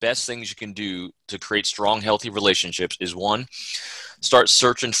best things you can do to create strong, healthy relationships is one, start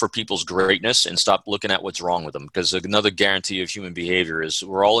searching for people's greatness and stop looking at what's wrong with them. Because another guarantee of human behavior is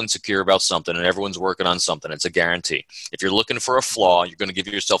we're all insecure about something and everyone's working on something. It's a guarantee. If you're looking for a flaw, you're going to give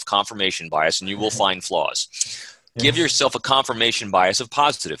yourself confirmation bias and you will find flaws. Give yourself a confirmation bias of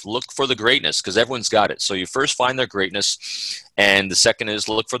positive. Look for the greatness because everyone's got it. So you first find their greatness, and the second is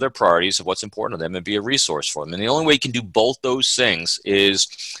look for their priorities of what's important to them and be a resource for them. And the only way you can do both those things is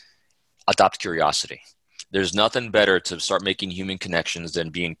adopt curiosity. There's nothing better to start making human connections than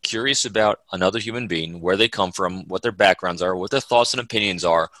being curious about another human being, where they come from, what their backgrounds are, what their thoughts and opinions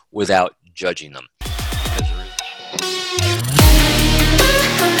are, without judging them.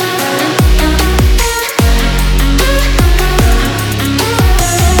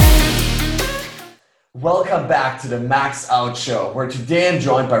 Welcome back to the Max Out Show, where today I'm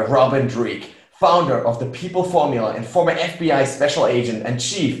joined by Robin Dreeke, founder of the People Formula and former FBI Special Agent and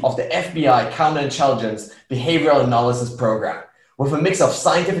Chief of the FBI Counterintelligence Behavioral Analysis Program. With a mix of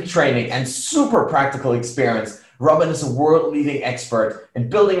scientific training and super practical experience, Robin is a world-leading expert in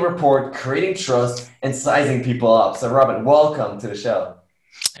building rapport, creating trust, and sizing people up. So Robin, welcome to the show.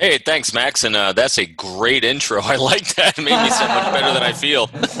 Hey, thanks, Max, and that's a great intro. I like that. It made me sound much better than I feel.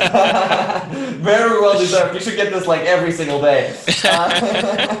 Very well deserved. You should get this like every single day.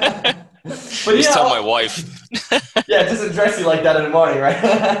 But just tell my wife. Yeah, just address you like that in the morning,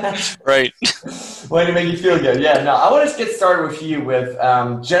 right? Right. Way to make you feel good. Yeah, no, I want to get started with you with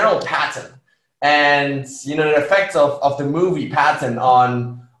General Patton and, you know, the effects of the movie Patton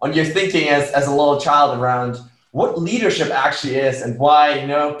on your thinking as a little child around what leadership actually is and why, you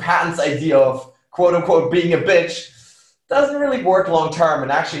know, Patton's idea of quote unquote being a bitch doesn't really work long term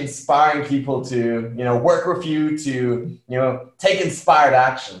and actually inspiring people to, you know, work with you to, you know, take inspired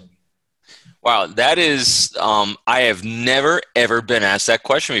action. Wow, that is, I have never, ever been asked that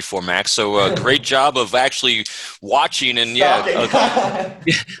question before, Max. So great job of actually watching. And I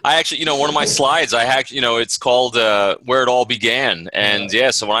actually, you know, one of my slides, it's called Where It All Began. And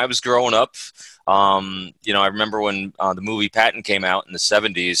so when I was growing up, you know, I remember when the movie Patton came out in the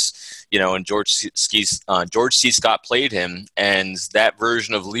 70s, you know, and George C. Scott played him, and that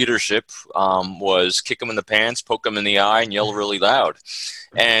version of leadership was kick him in the pants, poke him in the eye, and yell really loud.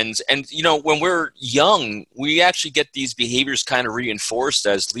 And you know, when we're young, we actually get these behaviors kind of reinforced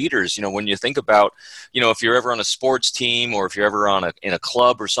as leaders. You know, when you think about, you know, if you're ever on a sports team or if you're ever in a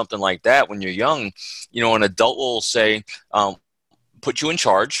club or something like that, when you're young, you know, an adult will say, put you in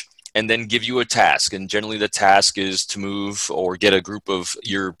charge, and then give you a task. And generally the task is to move or get a group of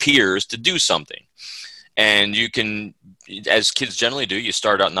your peers to do something. And you can, as kids generally do, you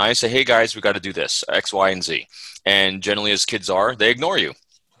start out nice, say, hey guys, we got to do this, X, Y, and Z. And generally as kids are, they ignore you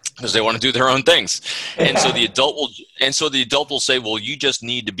because they want to do their own things. And so the adult will say, well, you just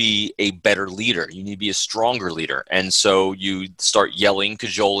need to be a better leader. You need to be a stronger leader. And so you start yelling,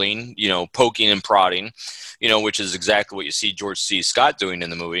 cajoling, you know, poking and prodding, you know, which is exactly what you see George C. Scott doing in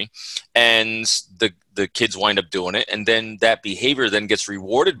the movie. And the kids wind up doing it. And then that behavior then gets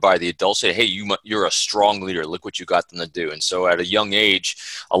rewarded by the adults. Say, hey, you're a strong leader. Look what you got them to do. And so at a young age,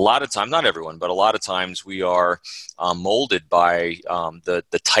 a lot of time, not everyone, but a lot of times we are molded by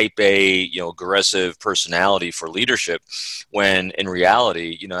the type A, you know, aggressive personality for leadership, when in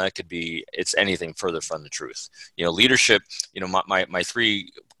reality, you know, it's anything further from the truth. You know, leadership, you know, my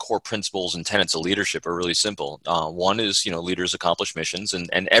three core principles and tenets of leadership are really simple. One is, you know, leaders accomplish missions,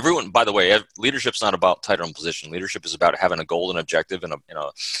 and everyone, by the way, leadership's not about title and position. Leadership is about having a goal and objective and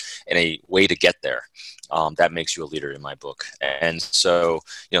a way to get there. That makes you a leader in my book. And so,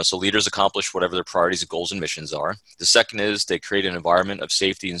 you know, so leaders accomplish whatever their priorities, goals, and missions are. The second is they create an environment of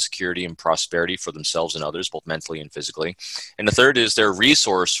safety and security and prosperity for themselves and others, both mentally and physically. And the third is they're a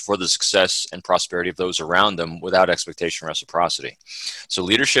resource for the success and prosperity of those around them without expectation or reciprocity. So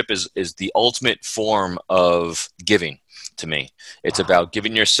leadership is the ultimate form of giving. To me, it's about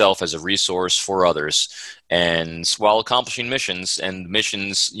giving yourself as a resource for others, and while accomplishing missions. And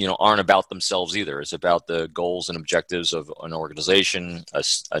missions, you know, aren't about themselves either. It's about the goals and objectives of an organization,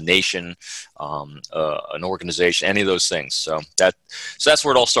 a nation, an organization, any of those things. So that's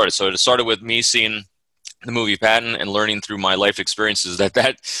where it all started. So it started with me seeing the movie Patton and learning through my life experiences that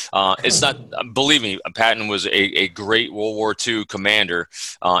it's not, believe me, Patton was a great World War II commander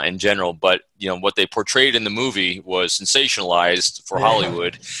in general, but you know what they portrayed in the movie was sensationalized for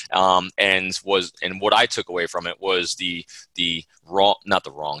Hollywood, and what I took away from it was the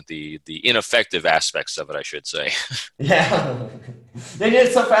ineffective aspects of it, I should say. Yeah,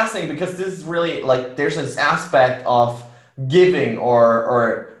 it's so fascinating because this is really like there's this aspect of giving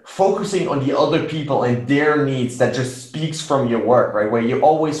or focusing on the other people and their needs that just speaks from your work, right? Where you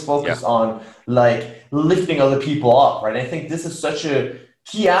always focus on like lifting other people up, right? I think this is such a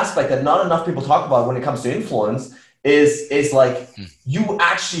key aspect that not enough people talk about when it comes to influence is like you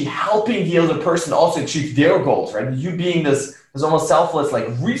actually helping the other person also achieve their goals, right? You being this almost selfless like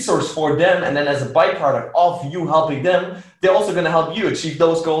resource for them, and then as a byproduct of you helping them, they're also going to help you achieve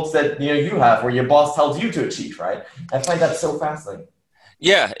those goals that you have, where your boss tells you to achieve, right? I find that so fascinating.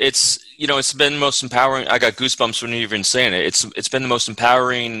 Yeah, it's been the most empowering. I got goosebumps when you're even saying it. It's been the most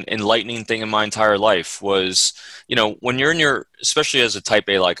empowering, enlightening thing in my entire life was, when you're in especially as a type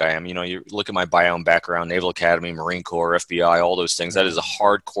A like I am, you look at my bio and background, Naval Academy, Marine Corps, FBI, all those things. That is a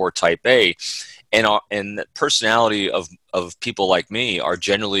hardcore type A. And the personality of people like me are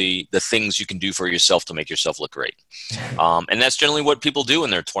generally the things you can do for yourself to make yourself look great. And that's generally what people do in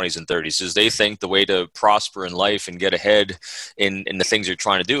their 20s and 30s is they think the way to prosper in life and get ahead in the things you're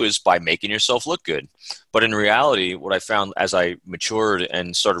trying to do is by making yourself look good. But in reality, what I found as I matured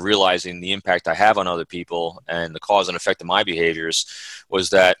and started realizing the impact I have on other people and the cause and effect of my behaviors was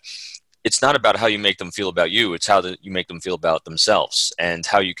that it's not about how you make them feel about you. It's how you make them feel about themselves and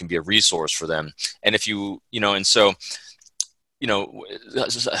how you can be a resource for them. And if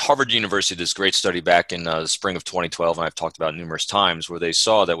Harvard University did this great study back in the spring of 2012, and I've talked about it numerous times, where they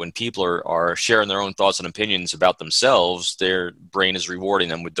saw that when people are sharing their own thoughts and opinions about themselves, their brain is rewarding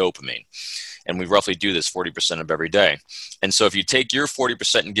them with dopamine. And we roughly do this 40% of every day. And so if you take your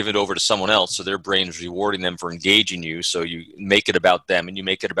 40% and give it over to someone else, so their brain is rewarding them for engaging you, so you make it about them, and you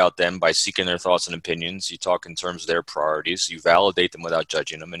make it about them by seeking their thoughts and opinions. You talk in terms of their priorities. You validate them without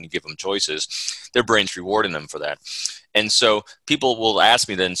judging them, and you give them choices. Their brain's rewarding them for that. And so people will ask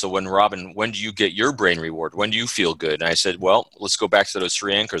me then, so Robin, when do you get your brain reward? When do you feel good? And I said, well, let's go back to those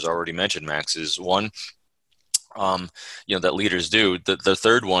three anchors I already mentioned, Max. Is one, that leaders do. The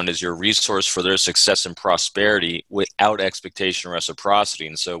third one is your resource for their success and prosperity without expectation or reciprocity.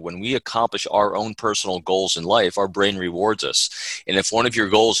 And so when we accomplish our own personal goals in life, our brain rewards us. And if one of your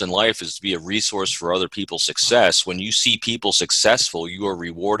goals in life is to be a resource for other people's success, when you see people successful, you are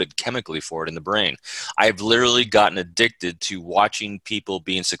rewarded chemically for it in the brain. I've literally gotten addicted to watching people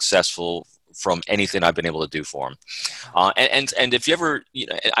being successful from anything I've been able to do for them. And if you ever,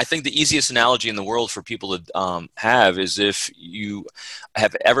 I think the easiest analogy in the world for people to have is if you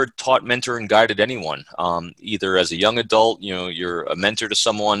have ever taught, mentor, and guided anyone, either as a young adult, you're a mentor to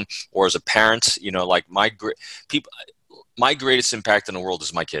someone, or as a parent, like my greatest impact in the world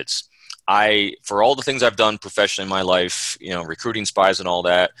is my kids. For all the things I've done professionally in my life, recruiting spies and all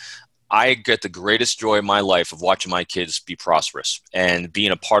that, I get the greatest joy in my life of watching my kids be prosperous and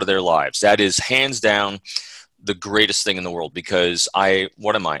being a part of their lives. That is hands down the greatest thing in the world, because I'm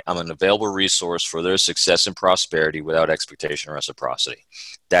an available resource for their success and prosperity without expectation or reciprocity.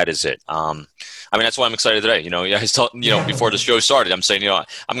 That is it. That's why I'm excited today. Before the show started, I'm saying,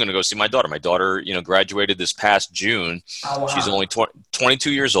 I'm going to go see my daughter. My daughter, graduated this past June. Oh, wow. She's only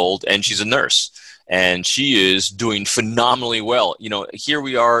 22 years old, and she's a nurse. And she is doing phenomenally well. Here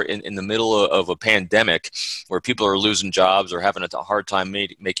we are in the middle of a pandemic where people are losing jobs or having a hard time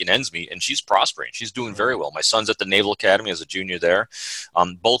making ends meet, and she's prospering. She's doing very well. My son's at the Naval Academy as a junior there.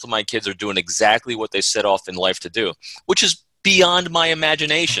 Both of my kids are doing exactly what they set off in life to do, which is beyond my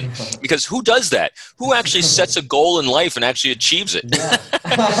imagination. Because who does that? Who actually sets a goal in life and actually achieves it?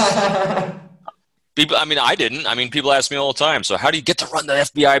 Yeah. People, I didn't. People ask me all the time, so how do you get to run the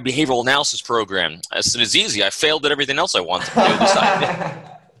FBI behavioral analysis program? I said, it's easy. I failed at everything else I wanted to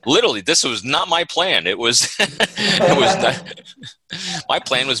do. Literally, this was not my plan. It was, my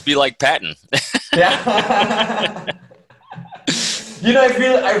plan was be like Patton. Yeah.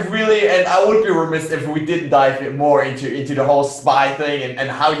 I really, and I would be remiss if we didn't dive more into the whole spy thing and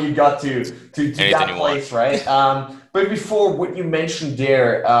how you got to that place, right? But before, what you mentioned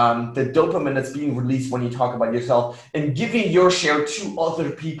there, the dopamine that's being released when you talk about yourself and giving your share to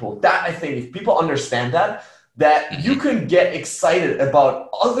other people, that I think if people understand that you can get excited about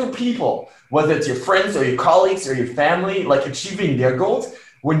other people, whether it's your friends or your colleagues or your family, like achieving their goals,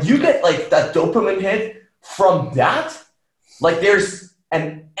 when you get like that dopamine hit from that, like there's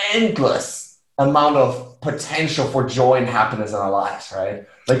an endless amount of potential for joy and happiness in our lives, right?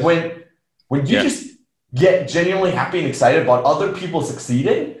 Like when you just get genuinely happy and excited about other people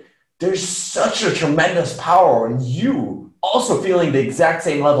succeeding, there's such a tremendous power in you also feeling the exact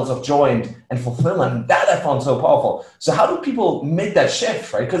same levels of joy and fulfillment. That I found so powerful. So how do people make that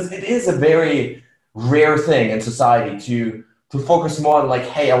shift, right? Because it is a very rare thing in society to focus more on like,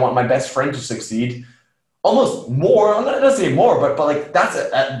 hey, I want my best friend to succeed. Almost more, I'm not going to say more, but like that's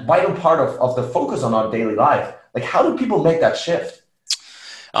a vital part of the focus on our daily life. Like how do people make that shift?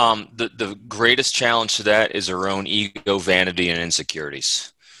 The greatest challenge to that is our own ego, vanity, and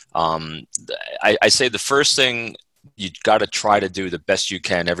insecurities. I say the first thing you got to try to do the best you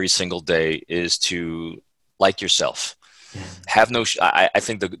can every single day is to like yourself. Have no, I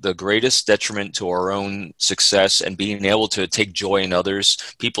think the greatest detriment to our own success and being able to take joy in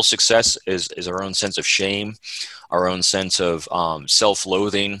others, people's success is our own sense of shame, our own sense of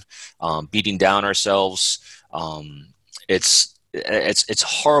self-loathing, beating down ourselves. It's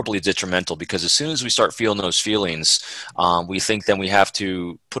horribly detrimental because as soon as we start feeling those feelings, we think then we have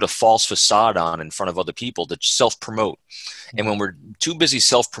to put a false facade on in front of other people to self-promote. And when we're too busy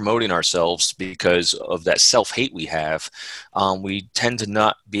self-promoting ourselves because of that self-hate we have, we tend to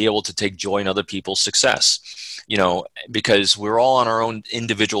not be able to take joy in other people's success. Because we're all on our own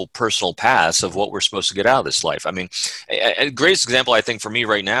individual personal paths of what we're supposed to get out of this life. I mean, a greatest example I think for me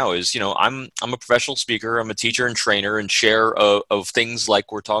right now is, I'm a professional speaker, I'm a teacher and trainer and share of things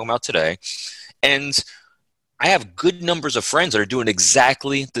like we're talking about today. And I have good numbers of friends that are doing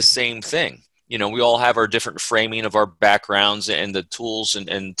exactly the same thing. We all have our different framing of our backgrounds and the tools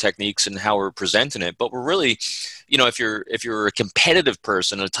and techniques and how we're presenting it. But we're really, if you're a competitive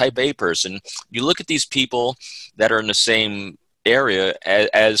person, a type A person, you look at these people that are in the same area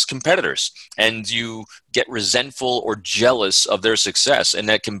as competitors and you get resentful or jealous of their success. And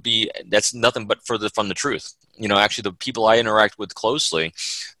that's nothing but further from the truth. Actually the people I interact with closely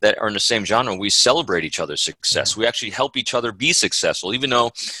that are in the same genre, we celebrate each other's success. We actually help each other be successful, even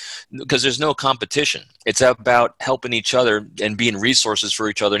though, because there's no competition. It's about helping each other and being resources for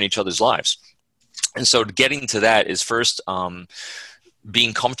each other in each other's lives. And so getting to that is first,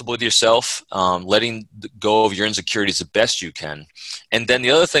 being comfortable with yourself, letting go of your insecurities the best you can. And then the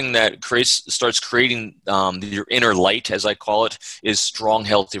other thing that starts creating your inner light, as I call it, is strong,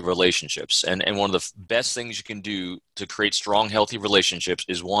 healthy relationships. And one of the best things you can do to create strong, healthy relationships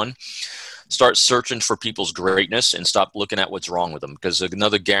is one, start searching for people's greatness and stop looking at what's wrong with them. Because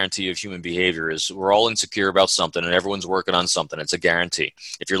another guarantee of human behavior is we're all insecure about something and everyone's working on something. It's a guarantee.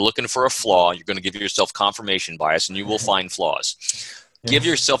 If you're looking for a flaw, you're going to give yourself confirmation bias and you will find flaws. Give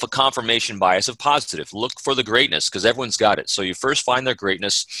yourself a confirmation bias of positive. Look for the greatness because everyone's got it. So you first find their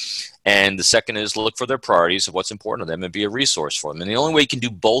greatness, and the second is look for their priorities of what's important to them and be a resource for them. And the only way you can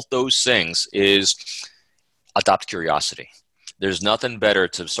do both those things is adopt curiosity. There's nothing better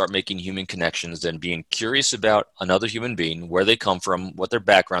to start making human connections than being curious about another human being, where they come from, what their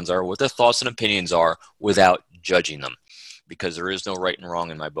backgrounds are, what their thoughts and opinions are, without judging them. Because there is no right and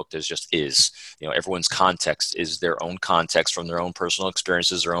wrong in my book. There's just is. Everyone's context is their own context from their own personal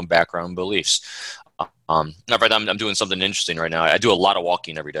experiences, their own background and beliefs. In fact, I'm doing something interesting right now. I do a lot of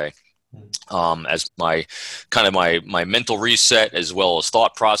walking every day. As my mental reset, as well as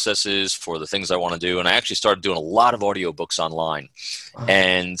thought processes for the things I want to do. And I actually started doing a lot of audiobooks online.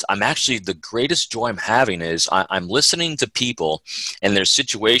 And I'm actually, the greatest joy I'm having is I'm listening to people and their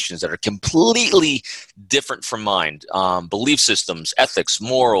situations that are completely different from mine, belief systems, ethics,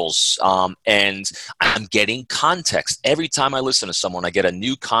 morals, and I'm getting context. Every time I listen to someone, I get a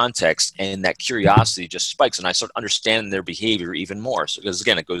new context, and that curiosity just spikes, and I start understanding their behavior even more. So, because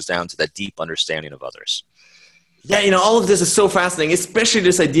again, it goes down to that deep understanding of others. Yeah, all of this is so fascinating, especially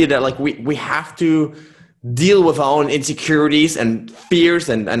this idea that we have to deal with our own insecurities and fears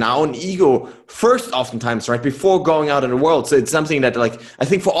and our own ego first, oftentimes, right, before going out in the world. So it's something that I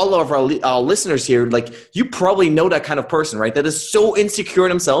think for all of our listeners here, you probably know that kind of person, right, that is so insecure in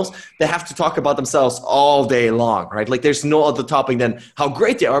themselves, they have to talk about themselves all day long, right? There's no other topic than how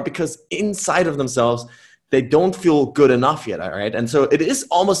great they are, because inside of themselves, they don't feel good enough yet, right? And so it is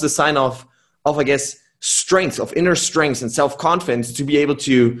almost a sign of I guess, strength, of inner strength and self-confidence to be able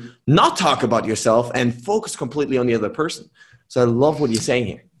to not talk about yourself and focus completely on the other person. So I love what you're saying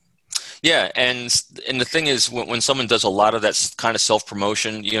here. Yeah, and the thing is, when someone does a lot of that kind of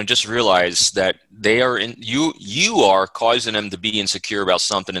self-promotion, just realize that they are you are causing them to be insecure about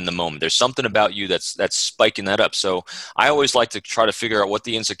something in the moment. There's something about you that's spiking that up. So I always like to try to figure out what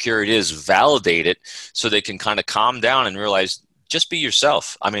the insecurity is, validate it, so they can kind of calm down and realize, just be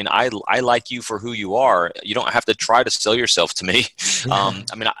yourself. I mean, I like you for who you are. You don't have to try to sell yourself to me.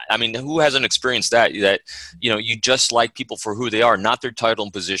 I mean, who hasn't experienced that you just like people for who they are, not their title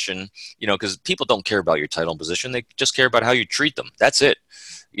and position, because people don't care about your title and position. They just care about how you treat them. That's it.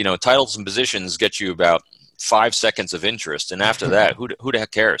 Titles and positions get you about 5 seconds of interest. And after that, who the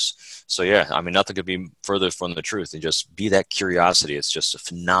heck cares? So yeah, I mean, nothing could be further from the truth, and just be that curiosity. It's just a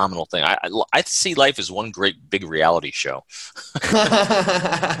phenomenal thing. I see life as one great big reality show.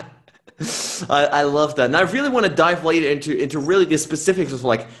 I love that. And I really want to dive later into really the specifics of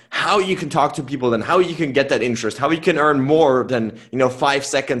like how you can talk to people and how you can get that interest, how you can earn more than, 5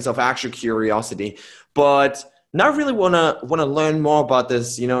 seconds of actual curiosity. But now I really wanna learn more about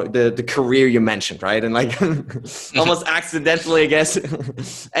this, the career you mentioned, right? And like almost accidentally, I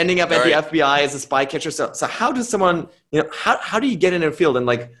guess, ending up at the FBI as a spy catcher. So how does someone, how do you get in a field? And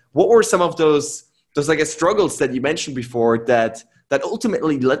like what were some of those I guess struggles that you mentioned before that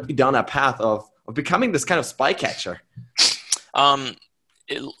ultimately led you down a path of becoming this kind of spy catcher?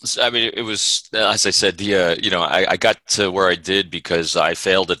 It was, as I said, I got to where I did because I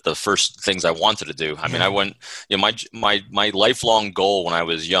failed at the first things I wanted to do. I mean, I went, my lifelong goal when I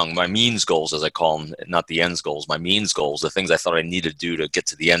was young, my means goals, as I call them, not the ends goals, my means goals, the things I thought I needed to do to get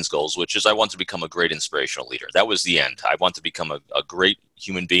to the ends goals, which is I want to become a great inspirational leader. That was the end. I want to become a great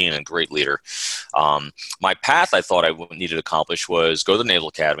human being and a great leader. My path I thought I needed to accomplish was go to the Naval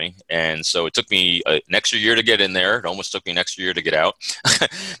Academy. And so it took me an extra year to get in there. It almost took me an extra year to get out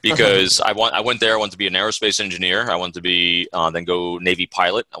because I went there. I wanted to be an aerospace engineer. I wanted to be, then go Navy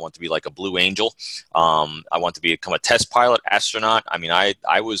pilot. I wanted to be like a Blue Angel. I wanted to become a test pilot, astronaut. I mean,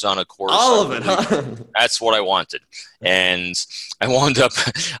 I was on a course. All of it, huh? That's what I wanted. And I wound up,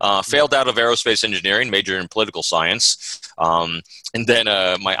 failed out of aerospace engineering, majored in political science. And then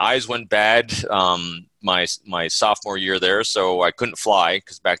my eyes went bad my sophomore year there, so I couldn't fly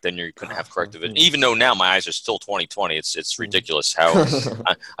because back then you couldn't have corrective vision. Even though now my eyes are still 20/20, it's ridiculous how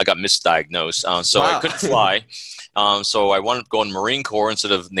I got misdiagnosed. So wow. I couldn't fly. So I wanted to go in Marine Corps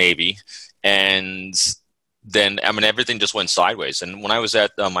instead of Navy, and then everything just went sideways. And when I was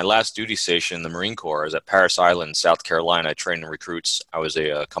at my last duty station in the Marine Corps, I was at Parris Island, South Carolina. I trained recruits. I was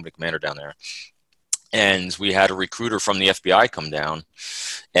a company commander down there. And we had a recruiter from the FBI come down,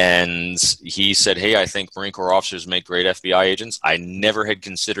 and he said, "Hey, I think Marine Corps officers make great FBI agents." I never had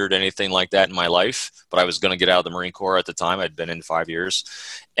considered anything like that in my life, but I was going to get out of the Marine Corps at the time. I'd been in 5 years.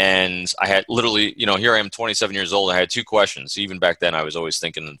 And I had literally, here I am, 27 years old. I had two questions. Even back then, I was always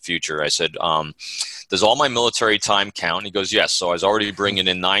thinking in the future. I said, does all my military time count? He goes, yes. So I was already bringing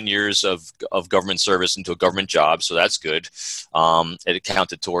in 9 years of government service into a government job. So that's good. It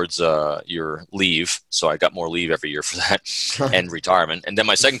counted towards your leave. So I got more leave every year for that and retirement. And then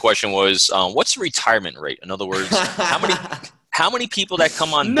my second question was, what's the retirement rate? In other words, how many people that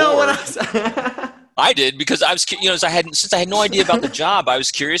come on board? I did because I was, since I had no idea about the job, I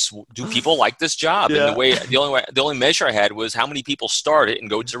was curious, do people like this job? Yeah. And the only measure I had was how many people start it and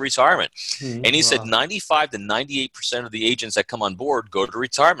go to retirement. And he said 95 to 98% of the agents that come on board go to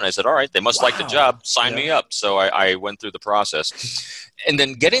retirement. I said, all right, they must like the job. Sign me up. So I went through the process. And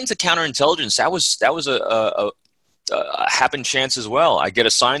then getting into counterintelligence, that was a happen chance as well. I get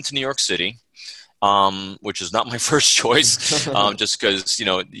assigned to New York City. Which is not my first choice, just because,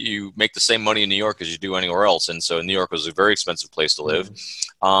 you make the same money in New York as you do anywhere else. And so New York was a very expensive place to live.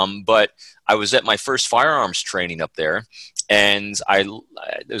 But I was at my first firearms training up there. And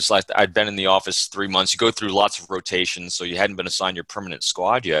it was like I'd been in the office 3 months. You go through lots of rotations, so you hadn't been assigned your permanent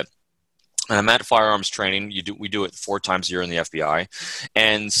squad yet. And I'm at firearms training. We do it 4 times a year in the FBI.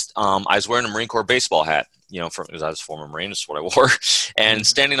 And I was wearing a Marine Corps baseball hat. Because I was a former Marine, that's what I wore. And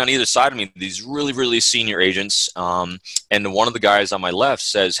standing on either side of me, these really, really senior agents. And one of the guys on my left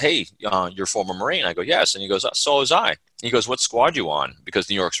says, "Hey, you're a former Marine." I go, "Yes." And he goes, "So was I." He goes, "What squad you on?" Because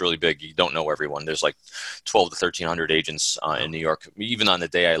New York's really big. You don't know everyone. There's like 12 to 1,300 agents in New York. Even on the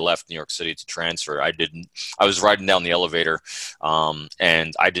day I left New York City to transfer, I was riding down the elevator,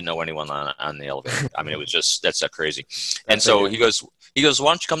 and I didn't know anyone on the elevator. I mean, it was just, that's that crazy. And so he goes,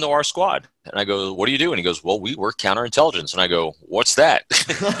 "Why don't you come to our squad?" And I go, "What do you do?" And he goes, "Well, we work counterintelligence." And I go, "What's that?"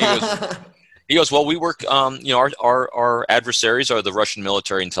 He goes, "Well, we work, our adversaries are the Russian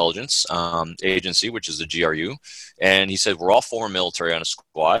Military Intelligence Agency, which is the GRU." And he said, "We're all former military on a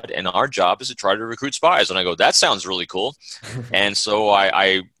squad, and our job is to try to recruit spies." And I go, "That sounds really cool." And so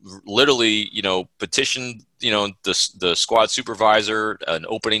I literally, petitioned, the squad supervisor. An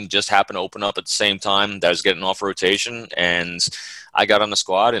opening just happened to open up at the same time that I was getting off rotation. And I got on the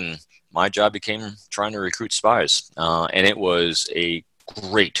squad, and my job became trying to recruit spies. And it was a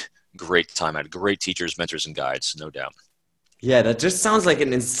great time. I had great teachers, mentors, and guides, no doubt. Yeah, that just sounds like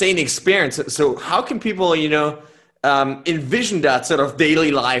an insane experience. So how can people, envision that sort of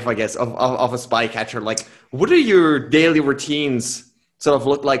daily life, I guess, of a spy catcher? Like, what do your daily routines sort of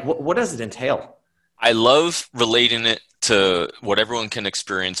look like? What does it entail? I love relating it to what everyone can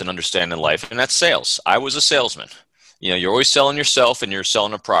experience and understand in life, and that's sales. I was a salesman. You're always selling yourself, and you're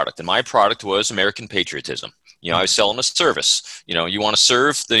selling a product. And my product was American patriotism. I was selling a service. You want to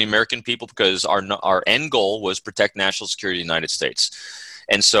serve the American people because our end goal was protect national security of the United States.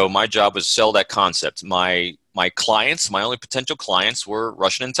 And so my job was to sell that concept. My clients, my only potential clients, were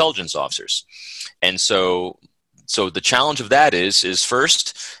Russian intelligence officers. And so the challenge of that is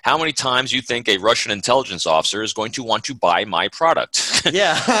first, how many times you think a Russian intelligence officer is going to want to buy my product?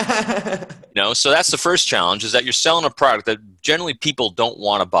 Yeah. So that's the first challenge, is that you're selling a product that generally people don't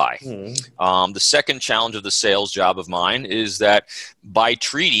want to buy. The second challenge of the sales job of mine is that by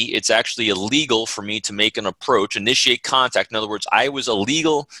treaty, it's actually illegal for me to make an approach, initiate contact. In other words, it was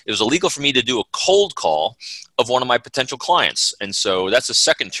illegal for me to do a cold call of one of my potential clients. And so that's the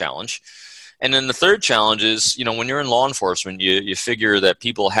second challenge. And then the third challenge is, when you're in law enforcement, you figure that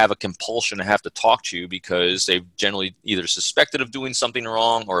people have a compulsion to have to talk to you because they've generally either suspected of doing something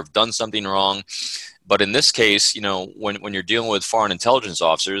wrong or have done something wrong. But in this case, when you're dealing with foreign intelligence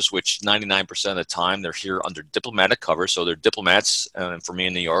officers, which 99% of the time they're here under diplomatic cover, so they're diplomats, for me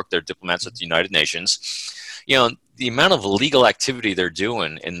in New York, they're diplomats at the United Nations. The amount of illegal activity they're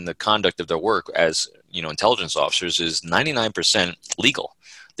doing in the conduct of their work as, intelligence officers is 99% legal.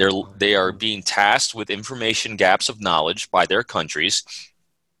 They are being tasked with information gaps of knowledge by their countries,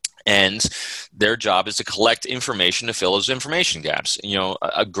 and their job is to collect information to fill those information gaps.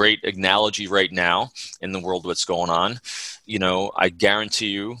 A great analogy right now in the world, what's going on, I guarantee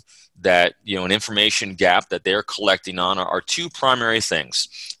you that, an information gap that they're collecting on are two primary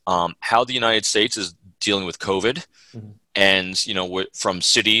things. How the United States is dealing with COVID. And, from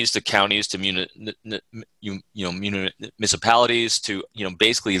cities to counties to municipalities to,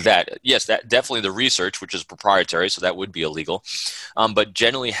 basically that. Yes, that definitely the research, which is proprietary, so that would be illegal. But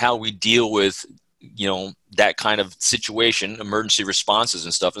generally how we deal with, that kind of situation, emergency responses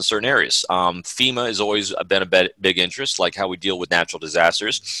and stuff in certain areas. FEMA has always been a big interest, like how we deal with natural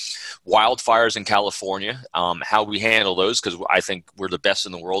disasters. Wildfires in California, how we handle those, because I think we're the best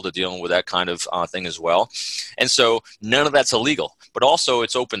in the world at dealing with that kind of thing as well. And so none of that's illegal, but also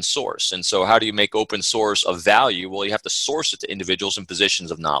it's open source. And so how do you make open source of value? Well, you have to source it to individuals in positions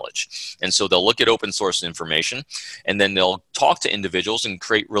of knowledge. And so they'll look at open source information, and then they'll talk to individuals and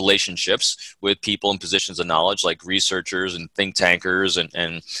create relationships with people in positions of knowledge, like researchers and think tankers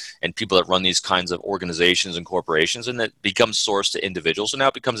and people that run these kinds of organizations and corporations, and that becomes sourced to individuals, and now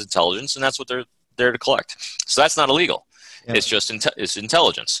it becomes intelligence, and that's what they're there to collect. So that's not illegal. Yeah. It's just it's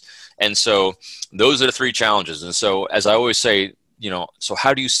intelligence. And so those are the three challenges. And so, as I always say, so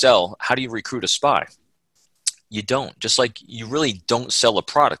how do you sell? How do you recruit a spy? You don't. Just like you really don't sell a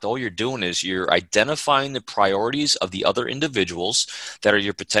product. All you're doing is you're identifying the priorities of the other individuals that are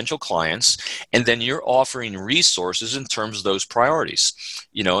your potential clients, and then you're offering resources in terms of those priorities,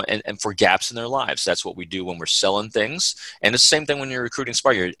 and for gaps in their lives. That's what we do when we're selling things. And it's the same thing when you're recruiting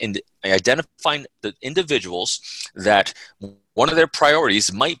spy. You're identifying the individuals that one of their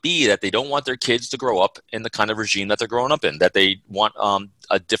priorities might be that they don't want their kids to grow up in the kind of regime that they're growing up in, that they want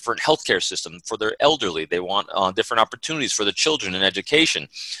a different healthcare system for their elderly. They want different opportunities for the children in education.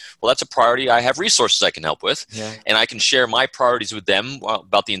 Well, that's a priority. I have resources I can help with, and I can share my priorities with them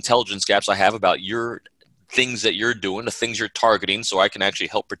about the intelligence gaps I have about your things that you're doing, the things you're targeting, so I can actually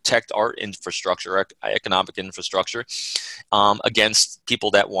help protect our infrastructure, economic infrastructure, against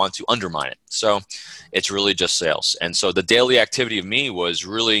people that want to undermine it. So it's really just sales. And so the daily activity of me was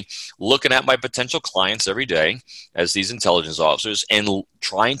really looking at my potential clients every day as these intelligence officers and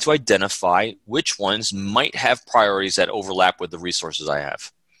trying to identify which ones might have priorities that overlap with the resources I have.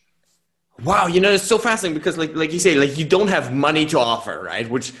 Wow, it's so fascinating because like you say, like you don't have money to offer, right?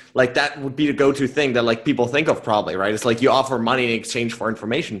 Which like that would be the go-to thing that like people think of probably, right? It's like you offer money in exchange for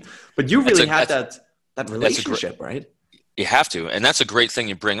information, but you really have that relationship, right? You have to, and that's a great thing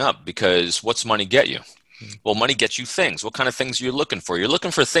you bring up, because what's money get you? Well, money gets you things. What kind of things are you looking for? You're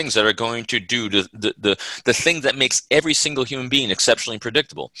looking for things that are going to do the thing that makes every single human being exceptionally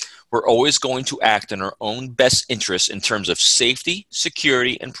predictable. We're always going to act in our own best interests in terms of safety,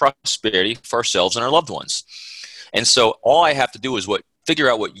 security, and prosperity for ourselves and our loved ones. And so all I have to do is figure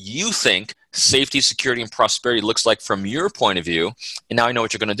out what you think safety, security, and prosperity looks like from your point of view, and now I know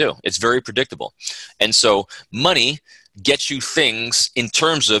what you're going to do. It's very predictable. And so money gets you things in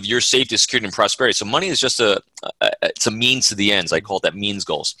terms of your safety, security, and prosperity. So money is just it's a means to the ends. I call it that means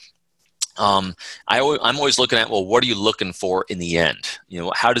goals. I'm always looking at, well, what are you looking for in the end?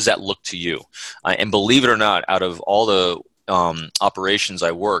 How does that look to you? And believe it or not, out of all the operations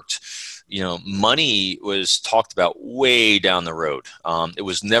I worked, money was talked about way down the road. It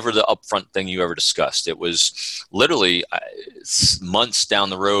was never the upfront thing you ever discussed. It was literally months down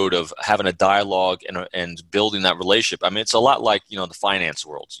the road of having a dialogue and building that relationship. I mean, it's a lot like, the finance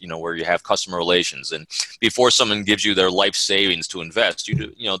world, where you have customer relations, and before someone gives you their life savings to invest,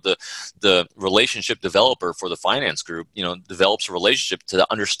 the relationship developer for the finance group, develops a relationship to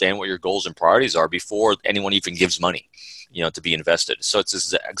understand what your goals and priorities are before anyone even gives money, to be invested. So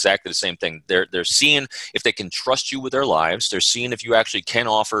it's exactly the same thing. They're seeing if they can trust you with their lives. They're seeing if you actually can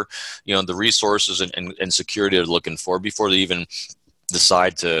offer, the resources and security they're looking for before they even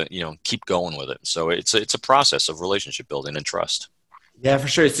decide to, keep going with it. So it's a process of relationship building and trust. Yeah, for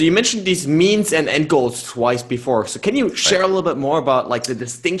sure. So you mentioned these means and end goals twice before. So can you share a little bit more about like the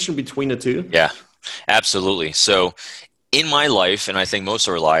distinction between the two? Yeah, absolutely. So in my life, and I think most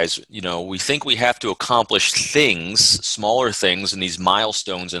of our lives, we think we have to accomplish things, smaller things, and these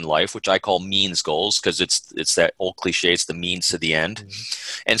milestones in life, which I call means goals, because it's that old cliche, it's the means to the end.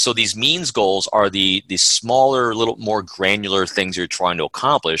 Mm-hmm. And so these means goals are the smaller, little more granular things you're trying to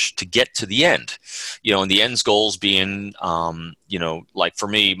accomplish to get to the end. And the ends goals being, like for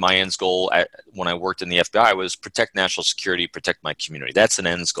me, my ends goal when I worked in the FBI was protect national security, protect my community. That's an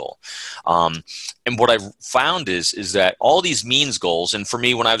ends goal. And what I found is that all these means goals, and for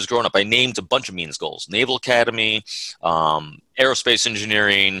me, when I was growing up, I named a bunch of means goals: Naval Academy, aerospace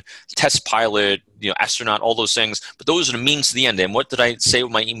engineering, test pilot, astronaut, all those things. But those are the means to the end. And what did I say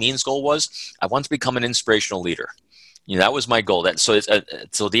my means goal was? I want to become an inspirational leader. That was my goal. So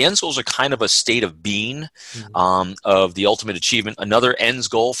the ends goals are kind of a state of being, of the ultimate achievement. Another ends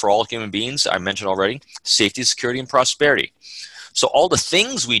goal for all human beings, I mentioned already: safety, security, and prosperity. So all the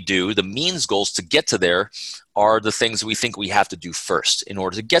things we do, the means goals to get to there, are the things we think we have to do first in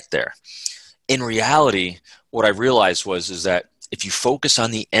order to get there. In reality, what I realized is that if you focus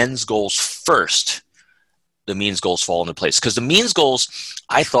on the ends goals first, the means goals fall into place. Because the means goals,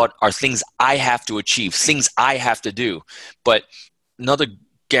 I thought, are things I have to achieve, things I have to do. But another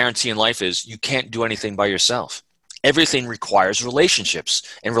guarantee in life is you can't do anything by yourself. Everything requires relationships,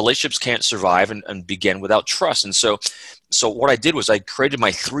 and relationships can't survive and begin without trust. And so what I did was I created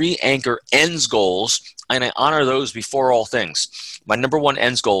my 3 anchor ends goals, and I honor those before all things. My number 1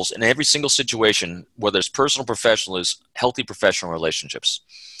 ends goals in every single situation, whether it's personal or professional, is healthy professional relationships.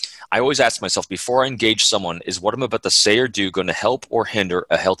 I always ask myself before I engage someone, is what I'm about to say or do going to help or hinder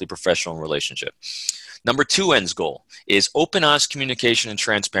a healthy professional relationship? Number 2 ends goal is open, honest communication and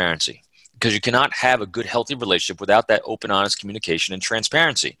transparency. Because you cannot have a good, healthy relationship without that open, honest communication and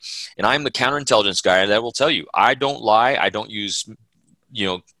transparency. And I'm the counterintelligence guy that will tell you, I don't lie. I don't use,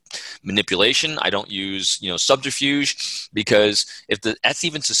 manipulation. I don't use, subterfuge, because if that's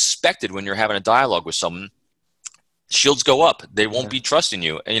even suspected when you're having a dialogue with someone, shields go up. They won't be trusting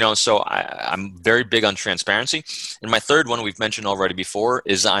you. So I'm very big on transparency. And my third one we've mentioned already before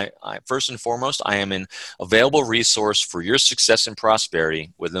is I first and foremost, I am an available resource for your success and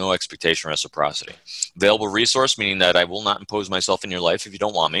prosperity with no expectation or reciprocity. Available resource, meaning that I will not impose myself in your life if you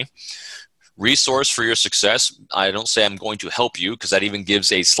don't want me. Resource for your success, I don't say I'm going to help you, because that even gives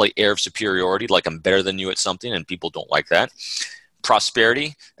a slight air of superiority, like I'm better than you at something, and people don't like that.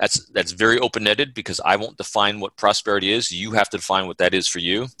 Prosperity, that's very open-ended, because I won't define what prosperity is. You have to define what that is for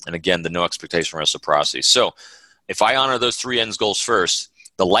you. And again, the no expectation or reciprocity. So if I honor those 3 ends goals first,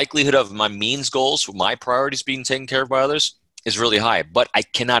 the likelihood of my means goals, my priorities being taken care of by others, is really high. But I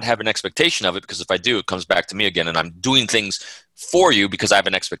cannot have an expectation of it, because if I do, it comes back to me again, and I'm doing things for you because I have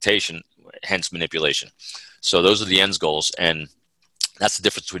an expectation, hence manipulation. So those are the ends goals, and that's the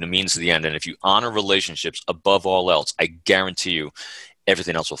difference between the means to the end. And if you honor relationships above all else, I guarantee you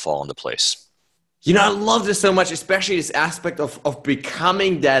everything else will fall into place. I love this so much, especially this aspect of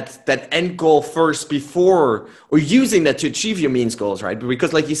becoming that end goal first before, or using that to achieve your means goals, right?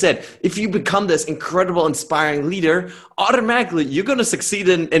 Because like you said, if you become this incredible, inspiring leader, automatically you're going to succeed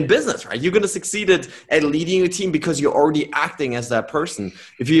in business, right? You're going to succeed at leading a team because you're already acting as that person.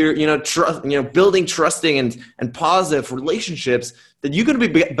 If you're, building trusting and positive relationships, then you're going to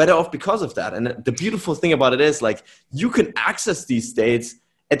be better off because of that. And the beautiful thing about it is, like, you can access these states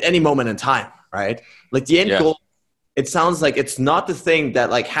at any moment in time, right? Like the end goal, it sounds like it's not the thing that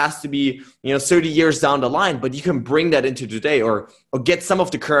like has to be, 30 years down the line, but you can bring that into today, or get some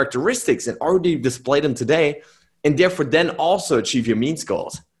of the characteristics and already display them today, and therefore then also achieve your means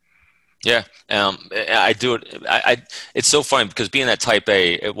goals. Yeah, I do it. It's so funny because being that type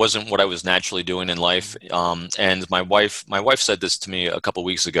A, it wasn't what I was naturally doing in life. And my wife said this to me a couple of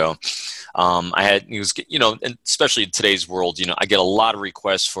weeks ago. And especially in today's world, I get a lot of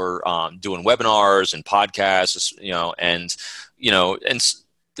requests for doing webinars and podcasts, and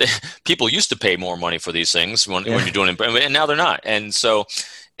people used to pay more money for these things when you're doing it, and now they're not. And so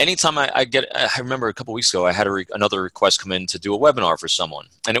anytime I remember a couple of weeks ago, I had another request come in to do a webinar for someone,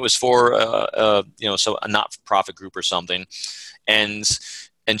 and it was for so a not-for-profit group or something, and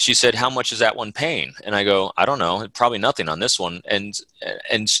she said, "How much is that one paying?" And I go, "I don't know, probably nothing on this one."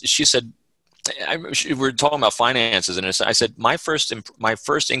 And she said, we're talking about finances, and I said, my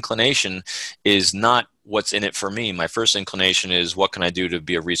first inclination is not what's in it for me. My first inclination is what can I do to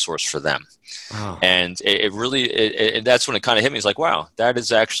be a resource for them. Wow. And it really that's when it kind of hit me. It's like, wow, that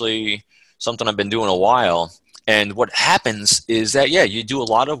is actually something I've been doing a while. And what happens is that, you do a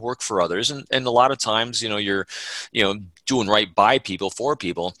lot of work for others, and a lot of times, you're doing right by people, for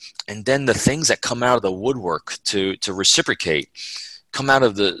people, and then the things that come out of the woodwork to reciprocate come out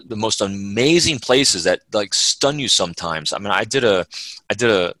of the most amazing places that like stun you sometimes. I mean, I did a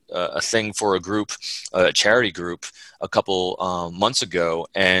thing for a group, a charity group, a couple months ago,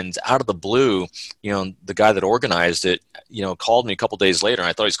 and out of the blue, the guy that organized it, called me a couple days later, and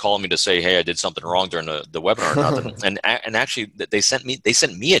I thought he was calling me to say, "Hey, I did something wrong during the webinar," or nothing. and actually, they sent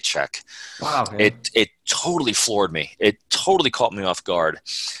me a check. Wow, man. It totally floored me. It totally caught me off guard.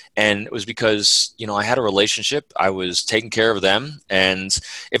 And it was because, I had a relationship. I was taking care of them. And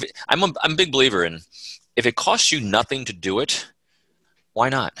I'm a big believer in, if it costs you nothing to do it, why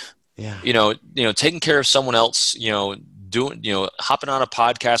not? Yeah. Taking care of someone else, doing, hopping on a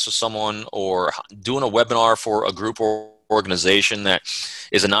podcast with someone, or doing a webinar for a group or organization that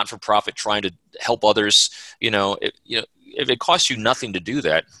is a not-for-profit trying to help others, if it costs you nothing to do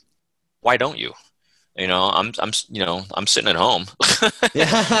that, why don't you? I'm sitting at home.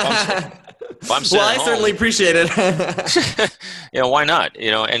 If I'm sitting I certainly appreciate it. Why not?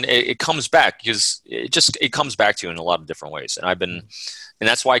 And it comes back, because it comes back to you in a lot of different ways. And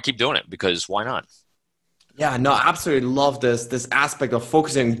that's why I keep doing it, because why not? Yeah, no, I absolutely love this aspect of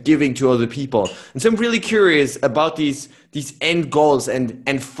focusing and giving to other people. And so I'm really curious about these end goals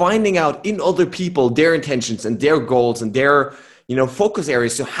and finding out in other people their intentions and their goals and their focus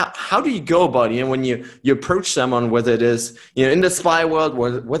areas. So how do you go about it? When you approach someone, whether it is, in the spy world,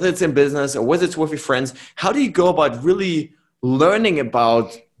 whether it's in business or whether it's with your friends, how do you go about really learning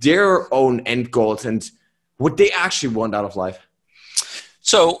about their own end goals and what they actually want out of life?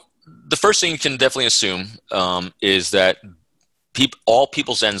 So the first thing you can definitely assume is that all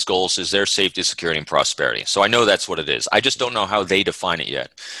people's end goals is their safety, security, and prosperity. So I know that's what it is. I just don't know how they define it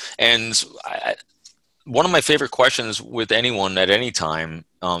yet. And one of my favorite questions with anyone at any time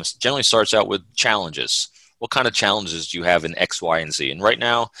generally starts out with challenges. What kind of challenges do you have in X, Y, and Z? And right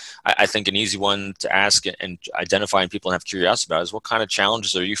now, I think an easy one to ask and identify and people have curiosity about is, what kind of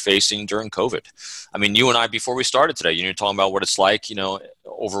challenges are you facing during COVID? I mean, you and I, before we started today, you're talking about what it's like,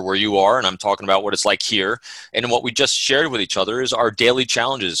 over where you are, and I'm talking about what it's like here. And what we just shared with each other is our daily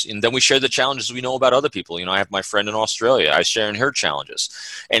challenges. And then we share the challenges we know about other people. I have my friend in Australia. I share in her challenges.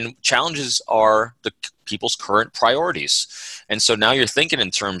 And challenges are the people's current priorities. And so now you're thinking in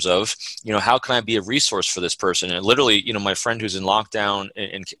terms of, how can I be a resource for this person? And literally, my friend who's in lockdown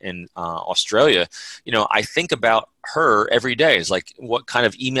in Australia, I think about her every day. Is like, what kind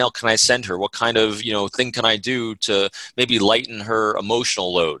of email can I send her? What kind of, thing can I do to maybe lighten her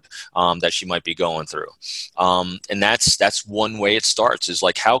emotional load that she might be going through? And that's one way it starts, is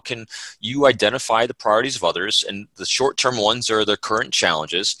like, how can you identify the priorities of others? And the short-term ones are their current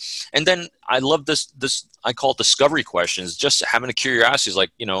challenges. And then I love this I call it discovery questions, just having a curiosity is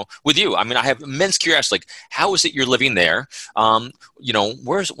like, with you, I mean, I have immense curiosity, like, how is it you're living there?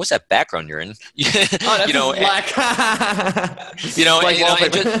 What's that background you're in? Black.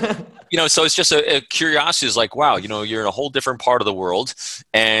 So it's just a curiosity is like, wow, you're in a whole different part of the world.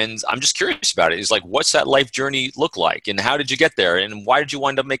 And I'm just curious about it. It's like, what's that life journey look like? And how did you get there? And why did you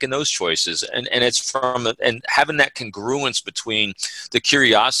wind up making those choices? And it's and having that congruence between the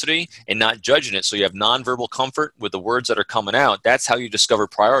curiosity and not judging it. So you have nonverbal comfort with the words that are coming out. That's how you discover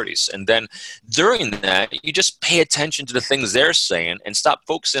priorities. And then during that, you just pay attention to the things they're saying and stop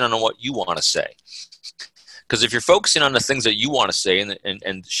focusing on what you want to say. Because if you're focusing on the things that you want to say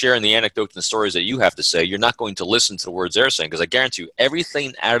and sharing the anecdotes and the stories that you have to say, you're not going to listen to the words they're saying. Because I guarantee you,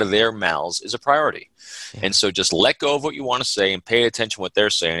 everything out of their mouths is a priority. Yeah. And so just let go of what you want to say and pay attention to what they're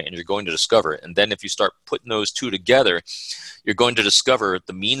saying, and you're going to discover it. And then if you start putting those two together, you're going to discover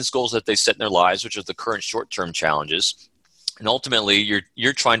the means goals that they set in their lives, which are the current short-term challenges. And ultimately,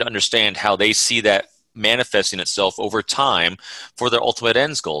 you're trying to understand how they see that manifesting itself over time for their ultimate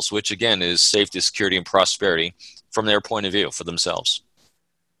ends goals, which again is safety, security, and prosperity from their point of view for themselves.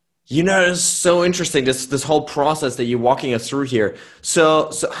 It's so interesting, this whole process that you're walking us through here. So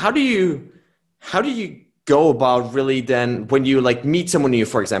how do you go about really then when you like meet someone new,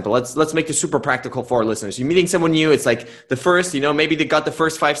 for example? Let's make it super practical for our listeners. You're meeting someone new, it's like the first, maybe they got the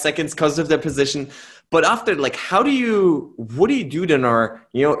first 5 seconds because of their position. But after, like, what do you do then, or,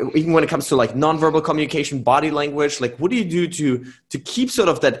 even when it comes to like nonverbal communication, body language, like what do you do to keep sort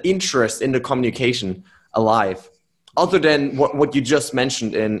of that interest in the communication alive? Other than what you just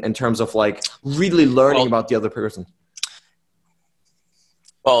mentioned in terms of like really learning about the other person.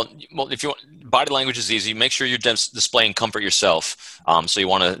 Well, if you want, body language is easy. Make sure you're displaying comfort yourself. So you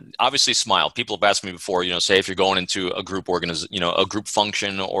want to obviously smile. People have asked me before, say if you're going into a group a group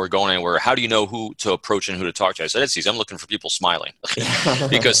function or going anywhere, how do you know who to approach and who to talk to? I said, it's easy. I'm looking for people smiling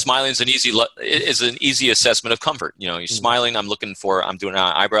because smiling is an easy assessment of comfort. You're smiling. I'm doing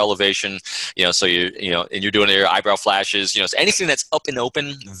an eyebrow elevation, so and you're doing your eyebrow flashes, so anything that's up and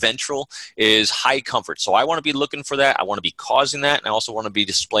open, ventral is high comfort. So I want to be looking for that. I want to be causing that. And I also want to be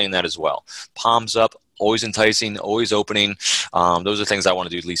displaying that as well. Palms up, always enticing, always opening. Those are things I want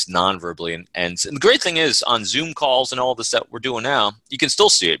to do at least non-verbally. And the great thing is on Zoom calls and all this that we're doing now, you can still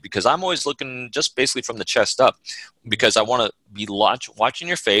see it because I'm always looking just basically from the chest up because I want to be watching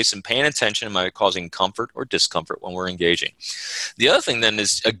your face and paying attention. Am I causing comfort or discomfort when we're engaging? The other thing then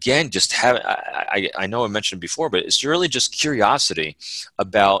is, again, just I know I mentioned before, but it's really just curiosity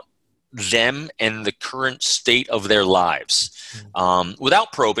about them and the current state of their lives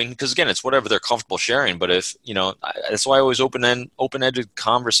without probing, because again, it's whatever they're comfortable sharing. But if, that's why I always open-ended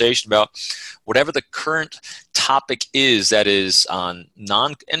conversation about whatever the current topic is that is on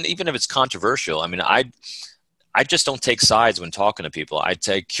and even if it's controversial, I mean, I just don't take sides when talking to people. I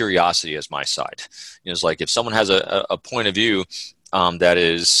take curiosity as my side. It's like if someone has a point of view that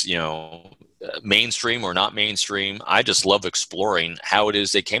is, mainstream or not mainstream, I just love exploring how it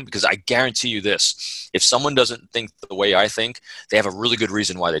is they came, because I guarantee you this: if someone doesn't think the way I think, they have a really good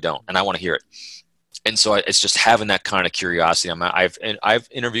reason why they don't, and I want to hear it. And so it's just having that kind of curiosity. I've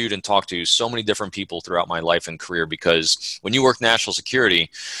interviewed and talked to so many different people throughout my life and career, because when you work national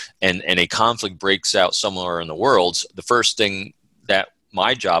security and a conflict breaks out somewhere in the world, the first thing that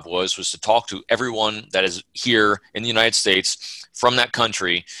my job was to talk to everyone that is here in the United States from that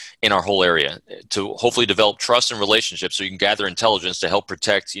country in our whole area to hopefully develop trust and relationships so you can gather intelligence to help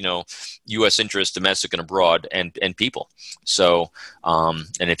protect, U.S. interests, domestic and abroad, and people. So, and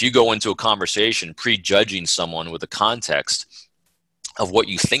if you go into a conversation prejudging someone with the context of what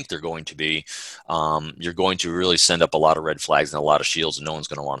you think they're going to be, you're going to really send up a lot of red flags and a lot of shields, and no one's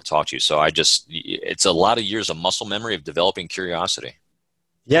going to want to talk to you. So it's a lot of years of muscle memory of developing curiosity.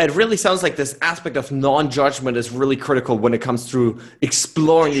 Yeah, it really sounds like this aspect of non-judgment is really critical when it comes to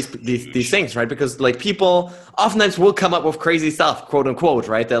exploring these things, right? Because like people oftentimes will come up with crazy stuff, quote unquote,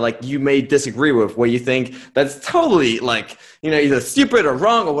 right? That like you may disagree with, where you think that's totally like, either stupid or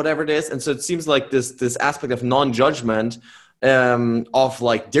wrong or whatever it is. And so it seems like this aspect of non-judgment of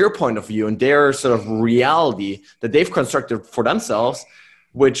like their point of view and their sort of reality that they've constructed for themselves,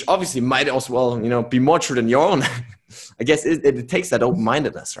 which obviously might also be more true than your own. I guess it takes that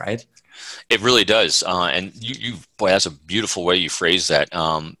open-mindedness, right? It really does. And boy, that's a beautiful way you phrase that.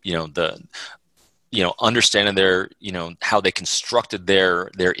 Understanding their, how they constructed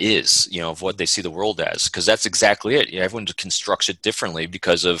their is, of what they see the world as, because that's exactly it. Everyone constructs it differently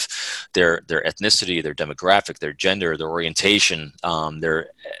because of their ethnicity, their demographic, their gender, their orientation, their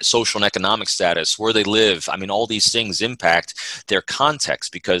social and economic status, where they live. I mean, all these things impact their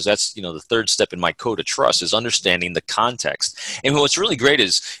context, because that's, the third step in my code of trust is understanding the context. And what's really great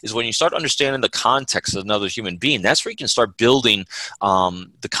is when you start understanding the context of another human being, that's where you can start building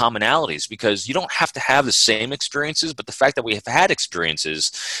the commonalities, because you don't have to have the same experiences, but the fact that we have had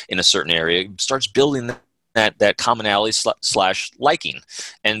experiences in a certain area starts building that commonality / liking.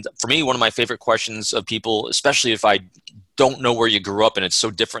 And for me, one of my favorite questions of people, especially if I don't know where you grew up and it's so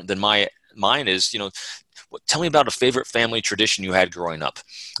different than mine, is, tell me about a favorite family tradition you had growing up,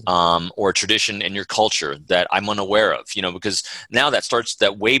 or a tradition in your culture that I'm unaware of, because now that starts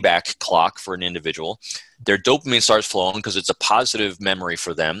that way back clock for an individual. Their dopamine starts flowing because it's a positive memory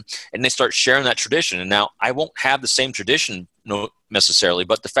for them, and they start sharing that tradition. And now I won't have the same tradition necessarily,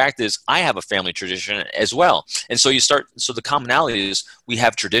 but the fact is I have a family tradition as well. And so the commonality is we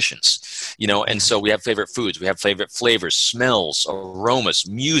have traditions, and so we have favorite foods, we have favorite flavors, smells, aromas,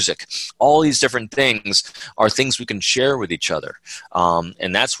 music. All these different things are things we can share with each other.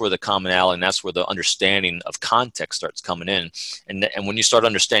 And that's where the commonality, and that's where the understanding of context starts coming in. And when you start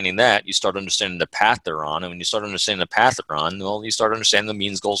understanding that, you start understanding the path they're on. And when you start understanding the path they're on, well, you start understanding the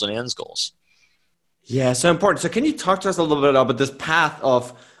means goals and ends goals. Yeah, so important. So can you talk to us a little bit about this path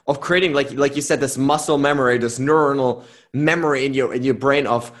of creating, like you said, this muscle memory, this neuronal memory in your brain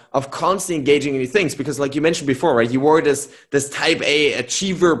of constantly engaging in new things? Because like you mentioned before, right, you were this type A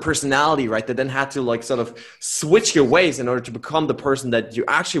achiever personality, right, that then had to like sort of switch your ways in order to become the person that you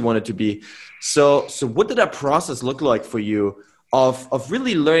actually wanted to be. So what did that process look like for you of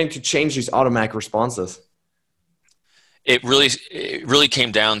really learning to change these automatic responses? It really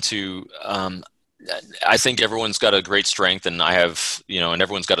came down to I think everyone's got a great strength, and I have, and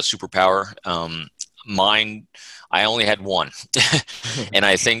everyone's got a superpower. Mine, I only had one, and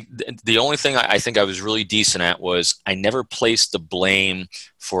I think the only thing I think I was really decent at was I never placed the blame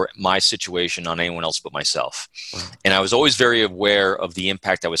for my situation on anyone else but myself, and I was always very aware of the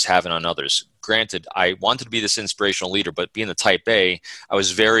impact I was having on others. Granted, I wanted to be this inspirational leader, but being the type A, I was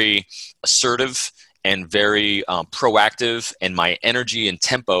very assertive and very proactive, and my energy and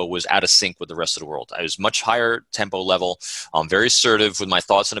tempo was out of sync with the rest of the world. I was much higher tempo level, very assertive with my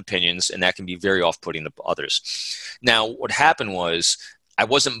thoughts and opinions, and that can be very off-putting to others. Now, what happened was I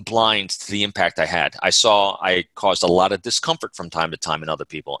wasn't blind to the impact I had. I saw I caused a lot of discomfort from time to time in other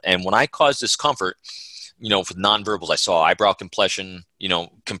people, and when I caused discomfort, for nonverbals, I saw eyebrow compression,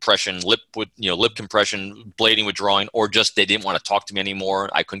 compression, lip compression, blading, withdrawing, or just they didn't want to talk to me anymore.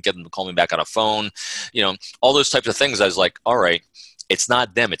 I couldn't get them to call me back on a phone, all those types of things. I was like, all right, it's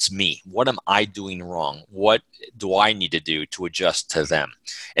not them, it's me. What am I doing wrong? What do I need to do to adjust to them?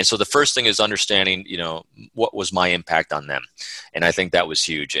 And so the first thing is understanding, what was my impact on them? And I think that was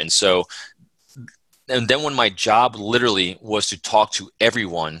huge. And then when my job literally was to talk to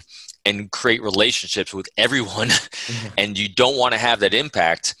everyone and create relationships with everyone, and you don't want to have that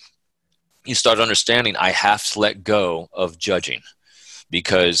impact, you start understanding I have to let go of judging.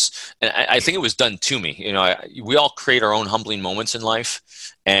 Because, and I think it was done to me. We all create our own humbling moments in life.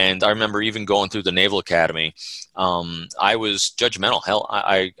 And I remember even going through the Naval Academy, I was judgmental. Hell,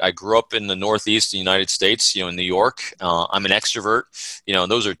 I grew up in the Northeast of the United States, in New York. I'm an extrovert.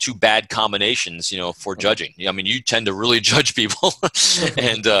 Those are two bad combinations, for judging. I mean, you tend to really judge people,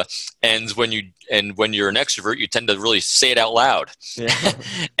 and when you're an extrovert, you tend to really say it out loud. Yeah.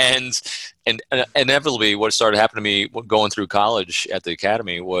 and inevitably, what started happening to me going through college at the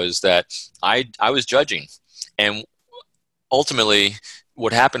academy was that I was judging, and ultimately,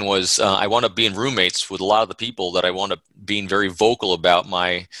 what happened was I wound up being roommates with a lot of the people that I wound up being very vocal about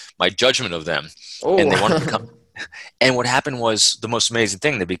my judgment of them. Oh. And they wanted to become. And what happened was the most amazing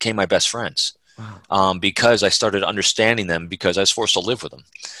thing. They became my best friends. Wow. Because I started understanding them, because I was forced to live with them.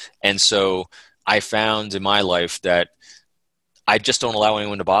 And so I found in my life that I just don't allow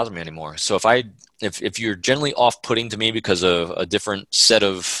anyone to bother me anymore. So if you're generally off-putting to me because of a different set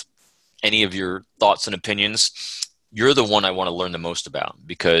of any of your thoughts and opinions, you're the one I want to learn the most about,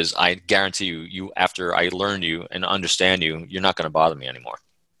 because I guarantee you after I learn you and understand you, you're not going to bother me anymore.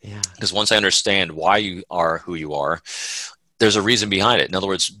 Yeah. Because once I understand why you are who you are, there's a reason behind it. In other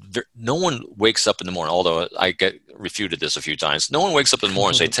words, no one wakes up in the morning, although I get refuted this a few times. No one wakes up in the morning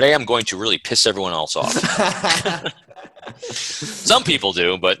and say, today I'm going to really piss everyone else off. Some people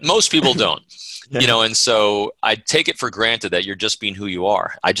do, but most people don't. Yeah. And so I take it for granted that you're just being who you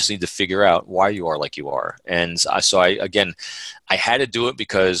are. I just need to figure out why you are like you are. And so I had to do it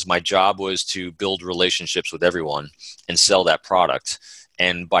because my job was to build relationships with everyone and sell that product.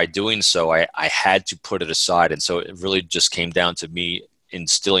 And by doing so, I had to put it aside. And so it really just came down to me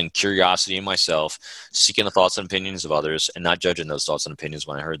instilling curiosity in myself, seeking the thoughts and opinions of others, and not judging those thoughts and opinions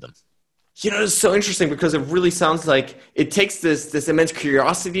when I heard them. It's so interesting, because it really sounds like it takes this immense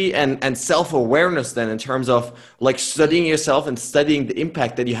curiosity and self-awareness then, in terms of like studying yourself and studying the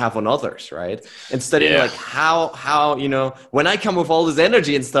impact that you have on others, right? And studying like how when I come with all this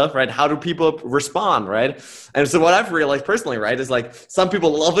energy and stuff, right, how do people respond, right? And so what I've realized personally, right, is like some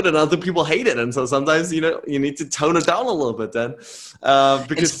people love it and other people hate it. And so sometimes, you need to tone it down a little bit then,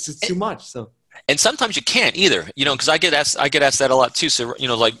 because it's too much. So. And sometimes you can't either, because I get asked that a lot too. So,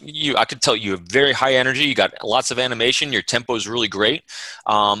 like I could tell you have very high energy, you got lots of animation, your tempo is really great.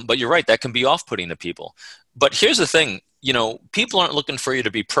 But you're right, that can be off-putting to people. But here's the thing, people aren't looking for you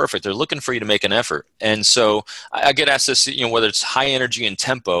to be perfect. They're looking for you to make an effort. And so I get asked this, whether it's high energy and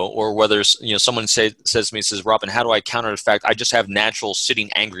tempo, or whether, someone says to me, says, Robin, how do I counter the fact I just have natural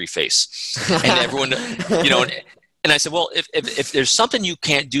sitting angry face? And everyone, and I said, well, if there's something you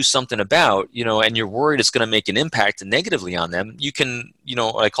can't do something about, and you're worried it's going to make an impact negatively on them, you can,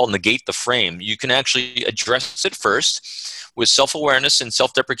 what I call negate the frame. You can actually address it first with self-awareness and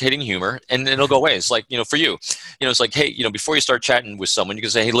self-deprecating humor, and it'll go away. It's like, for you, it's like, hey, before you start chatting with someone, you can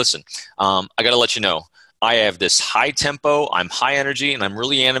say, hey, listen, I got to let you know, I have this high tempo, I'm high energy, and I'm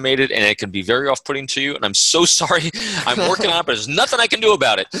really animated, and it can be very off-putting to you. And I'm so sorry. I'm working on it, but there's nothing I can do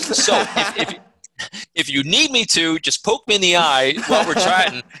about it. So if you need me to, just poke me in the eye while we're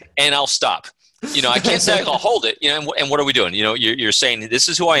chatting, and I'll stop. I can't say I'll hold it. And what are we doing? You're saying, this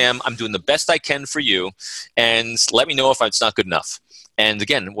is who I am. I'm doing the best I can for you, and let me know if it's not good enough. And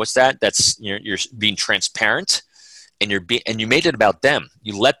again, what's that? That's you're being transparent. And you made it about them.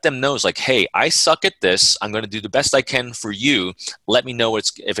 You let them know, it's like, hey, I suck at this. I'm going to do the best I can for you. Let me know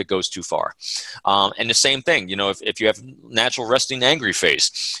if it goes too far. And the same thing, if you have natural resting angry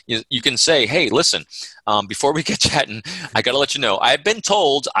face, you can say, hey, listen, before we get chatting, I got to let you know, I've been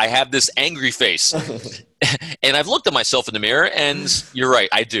told I have this angry face. And I've looked at myself in the mirror, and you're right,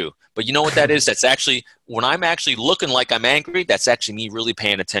 I do. But you know what that is? That's actually, when I'm actually looking like I'm angry, that's actually me really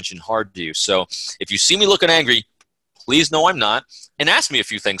paying attention hard to you. So if you see me looking angry, please know I'm not, and ask me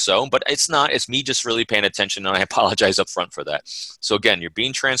if you think so, but it's not. It's me just really paying attention, and I apologize up front for that. So again, you're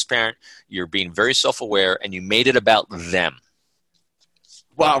being transparent, you're being very self-aware, and you made it about them.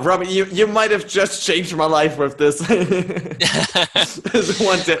 Wow, Robin, you might have just changed my life with this. This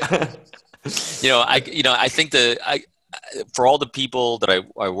one tip. I think for all the people that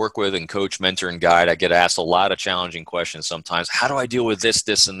I work with and coach, mentor, and guide, I get asked a lot of challenging questions sometimes. How do I deal with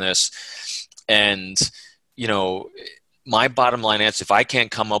this, and this? And my bottom line answer, if I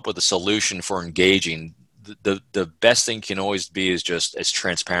can't come up with a solution for engaging, the best thing can always be is just as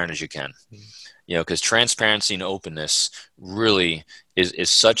transparent as you can. Because transparency and openness really is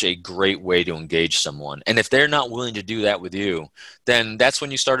such a great way to engage someone. And if they're not willing to do that with you, then that's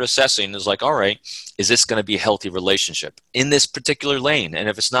when you start assessing, is like, all right, is this going to be a healthy relationship in this particular lane? And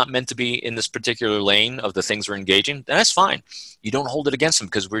if it's not meant to be in this particular lane of the things we're engaging, then that's fine. You don't hold it against them,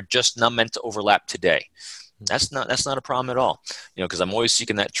 because we're just not meant to overlap today. That's not a problem at all, because I'm always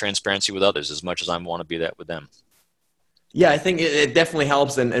seeking that transparency with others as much as I want to be that with them. Yeah, I think it definitely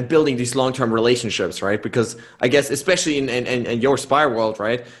helps in building these long-term relationships, right? Because I guess, especially in your Spire world,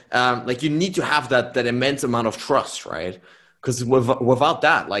 right? Like, you need to have that immense amount of trust, right? Because without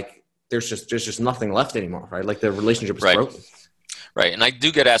that, like, there's just nothing left anymore, right? Like, the relationship is broken. Right. And I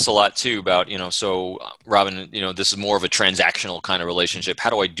do get asked a lot too about, so Robin, this is more of a transactional kind of relationship. How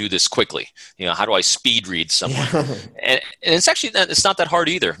do I do this quickly? How do I speed read someone? And it's actually, it's not that hard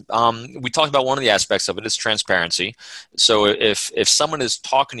either. We talked about one of the aspects of it is transparency. So if someone is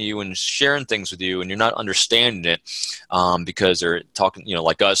talking to you and sharing things with you and you're not understanding it, because they're talking,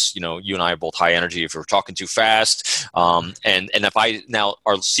 like us, you and I are both high energy. If we're talking too fast, and if I now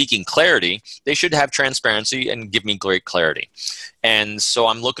are seeking clarity, they should have transparency and give me great clarity. And so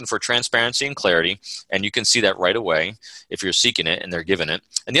I'm looking for transparency and clarity, and you can see that right away if you're seeking it and they're giving it.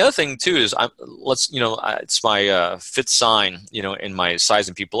 And the other thing too is, it's my fifth sign, in my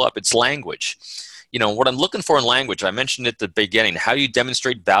sizing people up. It's language. What I'm looking for in language, I mentioned at the beginning. How do you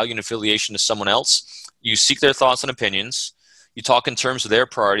demonstrate value and affiliation to someone else? You seek their thoughts and opinions. You talk in terms of their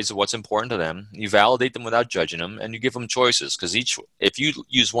priorities of what's important to them. You validate them without judging them, and you give them choices. Because if you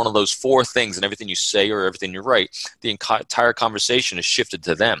use one of those four things in everything you say or everything you write, the entire conversation is shifted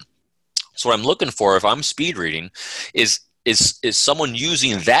to them. So what I'm looking for, if I'm speed reading, is someone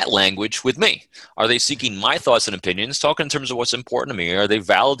using that language with me? Are they seeking my thoughts and opinions, talking in terms of what's important to me? Are they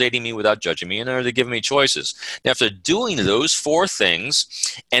validating me without judging me? And are they giving me choices? Now, if they're doing those four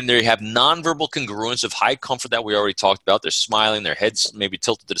things and they have nonverbal congruence of high comfort that we already talked about, they're smiling, their head's maybe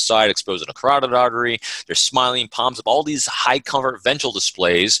tilted to the side, exposing a carotid artery, they're smiling, palms up, all these high comfort ventral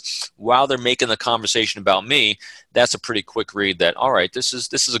displays while they're making the conversation about me, that's a pretty quick read that, all right, this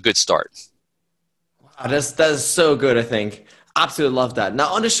is a good start. That is so good, I think. Absolutely love that. Now,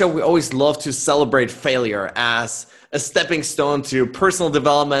 on the show, we always love to celebrate failure as a stepping stone to personal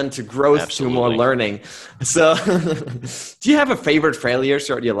development, to growth, Absolutely. To more learning. So do you have a favorite failure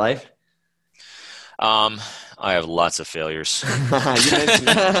throughout your life? I have lots of failures. You mentioned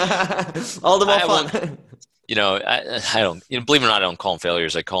all the more fun. I don't. Believe it or not, I don't call them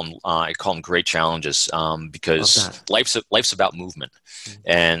failures. I call them great challenges. Because life's about movement,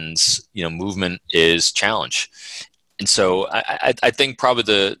 and movement is challenge. And so I think probably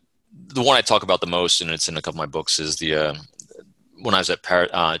the one I talk about the most, and it's in a couple of my books, is when I was at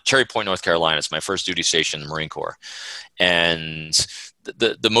Cherry Point, North Carolina. It's my first duty station in the Marine Corps, and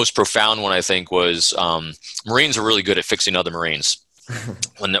the most profound one I think was Marines are really good at fixing other Marines.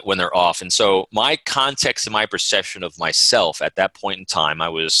 when they're off. And so my context and my perception of myself at that point in time, I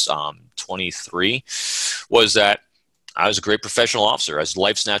was 23, was that I was a great professional officer. I was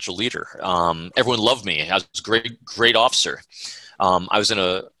life's natural leader. Everyone loved me. I was a great officer. I was in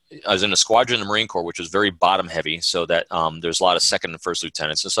I was in a squadron in the Marine Corps, which was very bottom heavy. So that there's a lot of second and first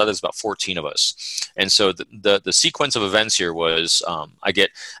lieutenants. And so there's about 14 of us. And so the sequence of events here was I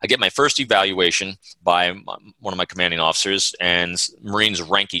get my first evaluation by one of my commanding officers, and Marines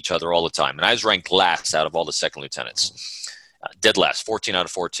rank each other all the time. And I was ranked last out of all the second lieutenants, dead last, 14 out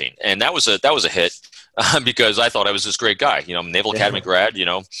of 14. And that was a hit because I thought I was this great guy. I'm a Naval Academy grad,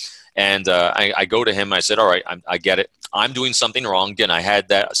 And I go to him. I said, all right, I get it. I'm doing something wrong. Again, I had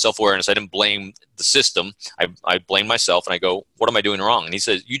that self-awareness. I didn't blame the system. I blamed myself. And I go, what am I doing wrong? And he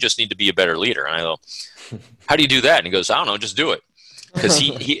says, you just need to be a better leader. And I go, how do you do that? And he goes, I don't know, just do it. Because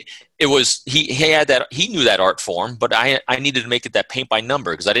he had that, he knew that art form, but I needed to make it that paint by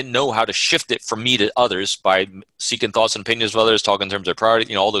number, because I didn't know how to shift it from me to others by seeking thoughts and opinions of others, talking in terms of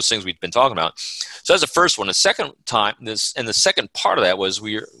priority, all those things we've been talking about. So that's the first one. The second time, the second part of that was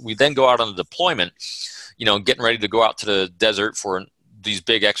we then go out on a deployment, getting ready to go out to the desert for these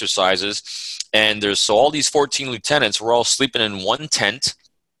big exercises, and there's all these 14 lieutenants. We're all sleeping in one tent.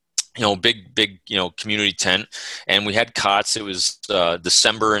 Big, community tent, and we had cots. It was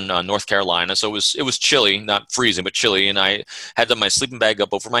December in North Carolina, so it was chilly, not freezing, but chilly. And I had my sleeping bag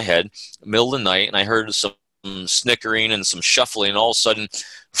up over my head, middle of the night, and I heard some snickering and some shuffling. And all of a sudden,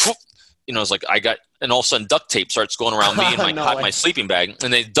 it's like and all of a sudden duct tape starts going around me and my cot, my sleeping bag,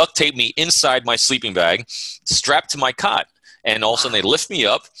 and they duct tape me inside my sleeping bag, strapped to my cot. And all of a sudden they lift me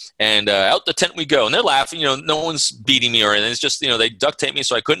up, and out the tent we go. And they're laughing. No one's beating me or anything. It's just, they duct tape me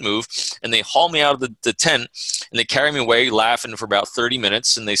so I couldn't move. And they haul me out of the tent, and they carry me away laughing for about 30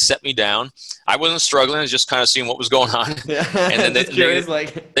 minutes. And they set me down. I wasn't struggling. I was just kind of seeing what was going on. Yeah. And then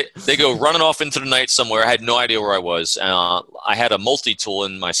they go running off into the night somewhere. I had no idea where I was. I had a multi-tool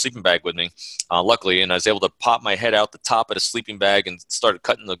in my sleeping bag with me, luckily. And I was able to pop my head out the top of the sleeping bag and started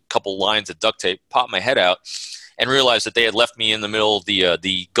cutting a couple lines of duct tape, pop my head out, and realized that they had left me in the middle of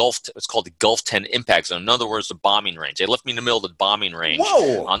the Gulf. It's called the Gulf 10 impact zone. In other words, the bombing range. They left me in the middle of the bombing range.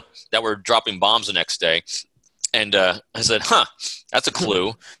 Whoa! That were dropping bombs the next day. And I said, that's a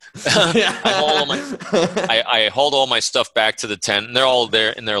clue. I hauled all my stuff back to the tent, and they're all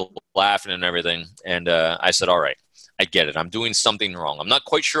there, and they're laughing and everything. And I said, all right, I get it. I'm doing something wrong. I'm not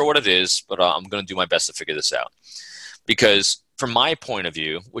quite sure what it is, but I'm going to do my best to figure this out. Because from my point of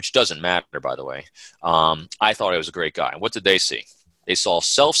view, which doesn't matter, by the way, I thought I was a great guy. What did they see? They saw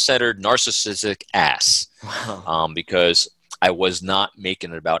self-centered, narcissistic ass. Wow. Because I was not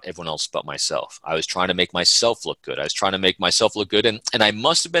making it about everyone else but myself. I was trying to make myself look good. And I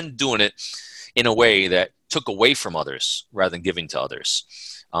must have been doing it in a way that took away from others rather than giving to others.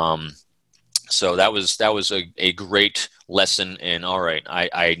 So that was a great lesson in, all right,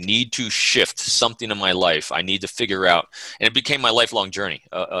 I need to shift something in my life. I need to figure out, and it became my lifelong journey.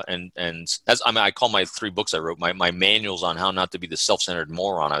 And as I call my 3 books I wrote, my manuals on how not to be the self-centered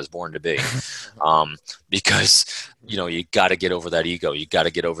moron I was born to be. Because, you got to get over that ego. You got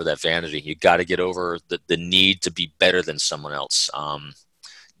to get over that vanity. You got to get over the need to be better than someone else.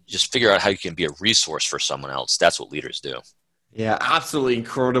 Just figure out how you can be a resource for someone else. That's what leaders do. Yeah, absolutely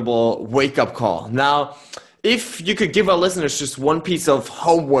incredible wake-up call. Now, if you could give our listeners just one piece of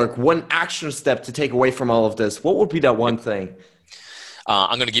homework, one action step to take away from all of this, what would be that one thing?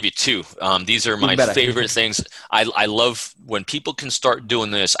 I'm going to give you 2. These are my favorite things. I love when people can start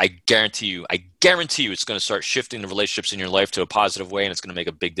doing this. I guarantee you it's going to start shifting the relationships in your life to a positive way, and it's going to make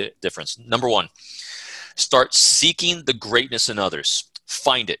a big difference. Number 1, start seeking the greatness in others.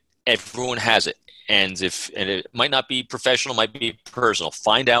 Find it. Everyone has it. And it might not be professional, might be personal.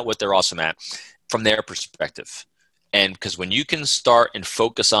 Find out what they're awesome at from their perspective. And because when you can start and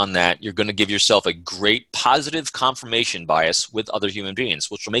focus on that, you're going to give yourself a great positive confirmation bias with other human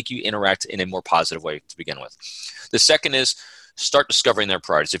beings, which will make you interact in a more positive way to begin with. The second is start discovering their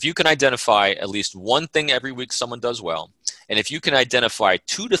priorities. If you can identify at least one thing every week someone does well, and if you can identify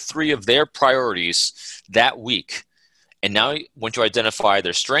 2 to 3 of their priorities that week, and now once you identify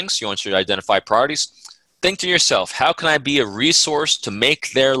their strengths, you want to identify priorities, think to yourself, how can I be a resource to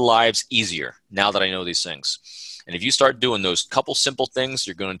make their lives easier now that I know these things? And if you start doing those couple simple things,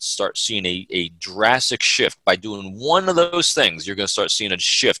 you're going to start seeing a drastic shift. By doing one of those things, you're going to start seeing a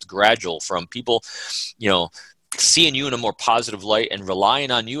shift gradual from people, seeing you in a more positive light and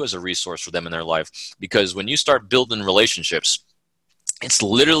relying on you as a resource for them in their life. Because when you start building relationships, it's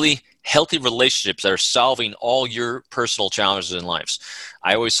literally healthy relationships that are solving all your personal challenges in life.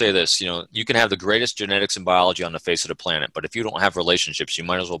 I always say this, you can have the greatest genetics and biology on the face of the planet, but if you don't have relationships, you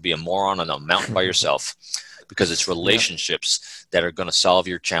might as well be a moron on a mountain by yourself, because it's relationships that are going to solve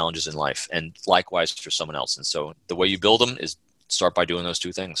your challenges in life, and likewise for someone else. And so the way you build them is start by doing those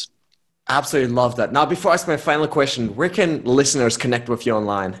 2 things. Absolutely love that. Now, before I ask my final question, where can listeners connect with you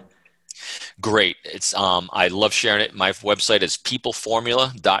online? Great. It's I love sharing it. My website is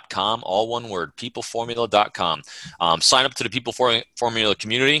peopleformula.com, all one word, peopleformula.com. Sign up to the People Formula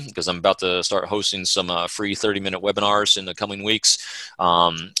community because I'm about to start hosting some free 30-minute webinars in the coming weeks.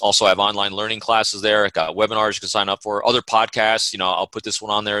 Also, I have online learning classes there. I got webinars you can sign up for. Other podcasts, I'll put this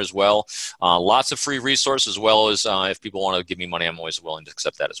one on there as well. Lots of free resources, as well as if people want to give me money, I'm always willing to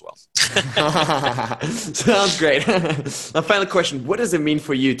accept that as well. Sounds great. A final question. What does it mean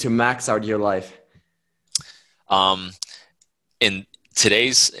for you to max out your life? In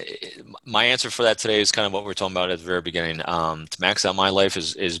today's, my answer for that today is kind of what we were talking about at the very beginning. To max out my life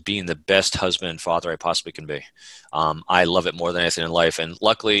is being the best husband and father I possibly can be. I love it more than anything in life. And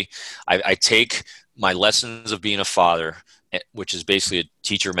luckily, I take my lessons of being a father, which is basically a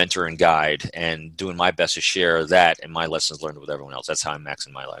teacher, mentor, and guide, and doing my best to share that and my lessons learned with everyone else. That's how I'm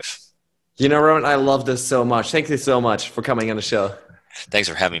maxing my life. Roman, I love this so much. Thank you so much for coming on the show. Thanks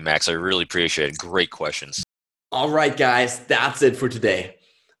for having me, Max. I really appreciate it. Great questions. All right, guys, that's it for today.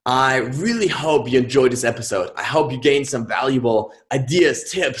 I really hope you enjoyed this episode. I hope you gained some valuable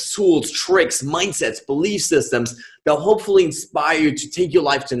ideas, tips, tools, tricks, mindsets, belief systems that will hopefully inspire you to take your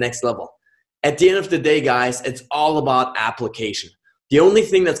life to the next level. At the end of the day, guys, it's all about application. The only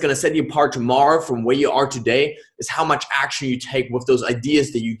thing that's going to set you apart tomorrow from where you are today is how much action you take with those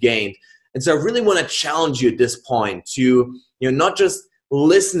ideas that you gained. And so I really want to challenge you at this point to, not just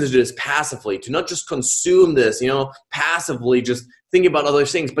listen to this passively, to not just consume this, passively, just think about other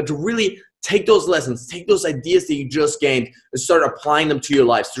things, but to really take those lessons, take those ideas that you just gained and start applying them to your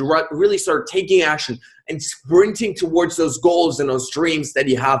lives, to really start taking action and sprinting towards those goals and those dreams that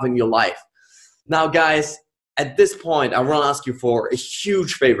you have in your life. Now, guys, at this point, I want to ask you for a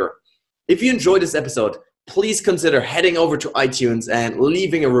huge favor. If you enjoyed this episode, please consider heading over to iTunes and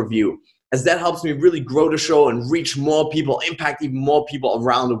leaving a review, as that helps me really grow the show and reach more people, impact even more people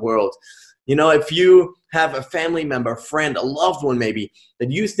around the world. If you have a family member, a friend, a loved one maybe, that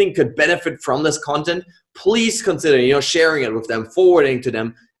you think could benefit from this content, please consider, sharing it with them, forwarding to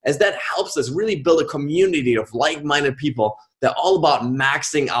them, as that helps us really build a community of like-minded people that are all about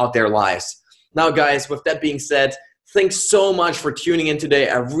maxing out their lives. Now, guys, with that being said, thanks so much for tuning in today.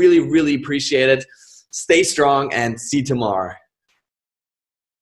 I really, really appreciate it. Stay strong and see you tomorrow.